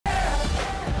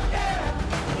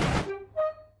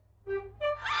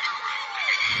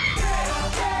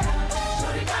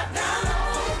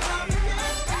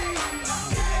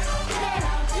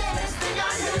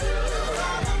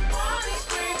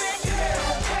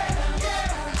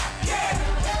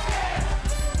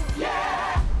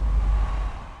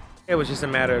It was just a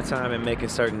matter of time and making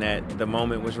certain that the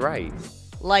moment was right.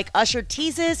 Like Usher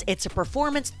teases, it's a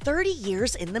performance 30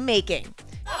 years in the making.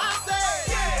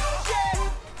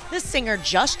 This singer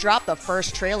just dropped the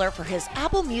first trailer for his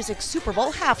Apple Music Super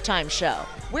Bowl halftime show,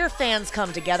 where fans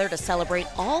come together to celebrate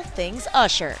all things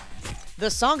Usher.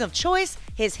 The song of choice,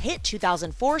 his hit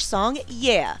 2004 song,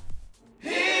 Yeah.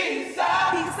 Peace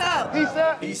out. Peace out. Peace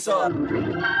out. Peace out.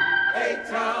 Hey,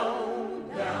 down.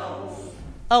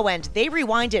 Oh, and they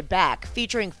rewind it back,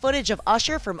 featuring footage of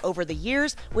Usher from over the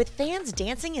years with fans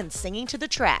dancing and singing to the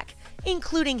track,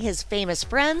 including his famous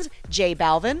friends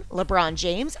Balvin, LeBron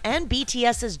James, and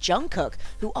BTS's Jungkook,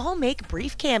 who all make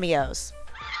brief cameos.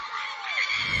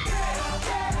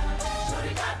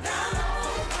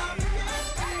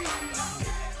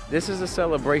 This is a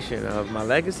celebration of my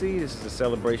legacy. This is a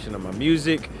celebration of my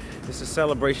music. This is a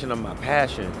celebration of my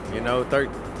passion. You know,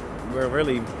 we're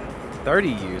really 30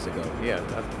 years ago. Yeah,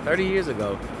 30 years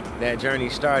ago, that journey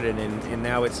started, and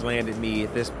now it's landed me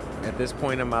at this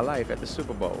point in my life at the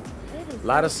Super Bowl. A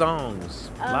lot of songs,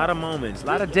 a lot of moments, a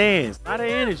lot of dance, a lot of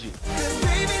energy.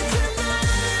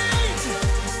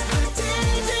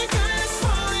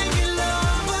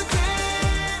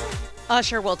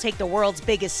 Usher will take the world's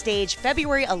biggest stage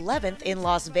February 11th in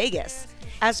Las Vegas.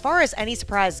 As far as any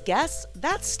surprise guests,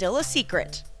 that's still a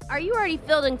secret. Are you already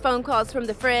fielding phone calls from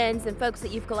the friends and folks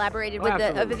that you've collaborated with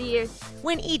over the years?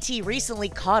 When E.T. recently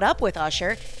caught up with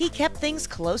Usher, he kept things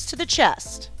close to the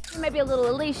chest. Maybe a little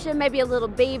Alicia, maybe a little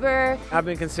Bieber. I've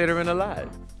been considering a lot.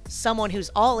 Someone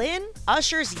who's all in,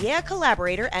 Usher's Yeah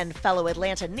collaborator and fellow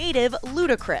Atlanta native,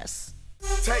 Ludacris.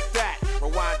 Take that,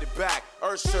 rewind it back.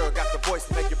 Usher got the voice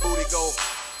to make your booty go.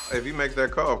 If he makes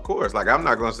that call, of course. Like, I'm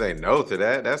not gonna say no to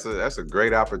that. That's a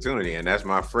great opportunity, and that's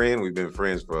my friend. We've been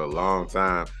friends for a long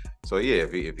time. So yeah,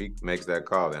 if he makes that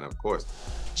call, then of course.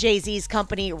 Jay-Z's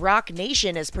company Rock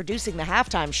Nation is producing the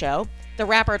halftime show. The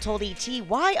rapper told E.T.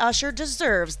 why Usher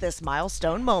deserves this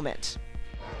milestone moment.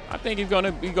 I think he's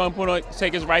gonna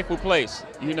take his rightful place.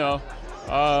 You know,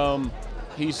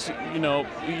 he's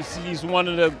one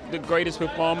of the greatest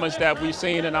performers that we've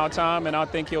seen in our time, and I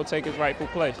think he'll take his rightful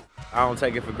place. I don't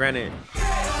take it for granted.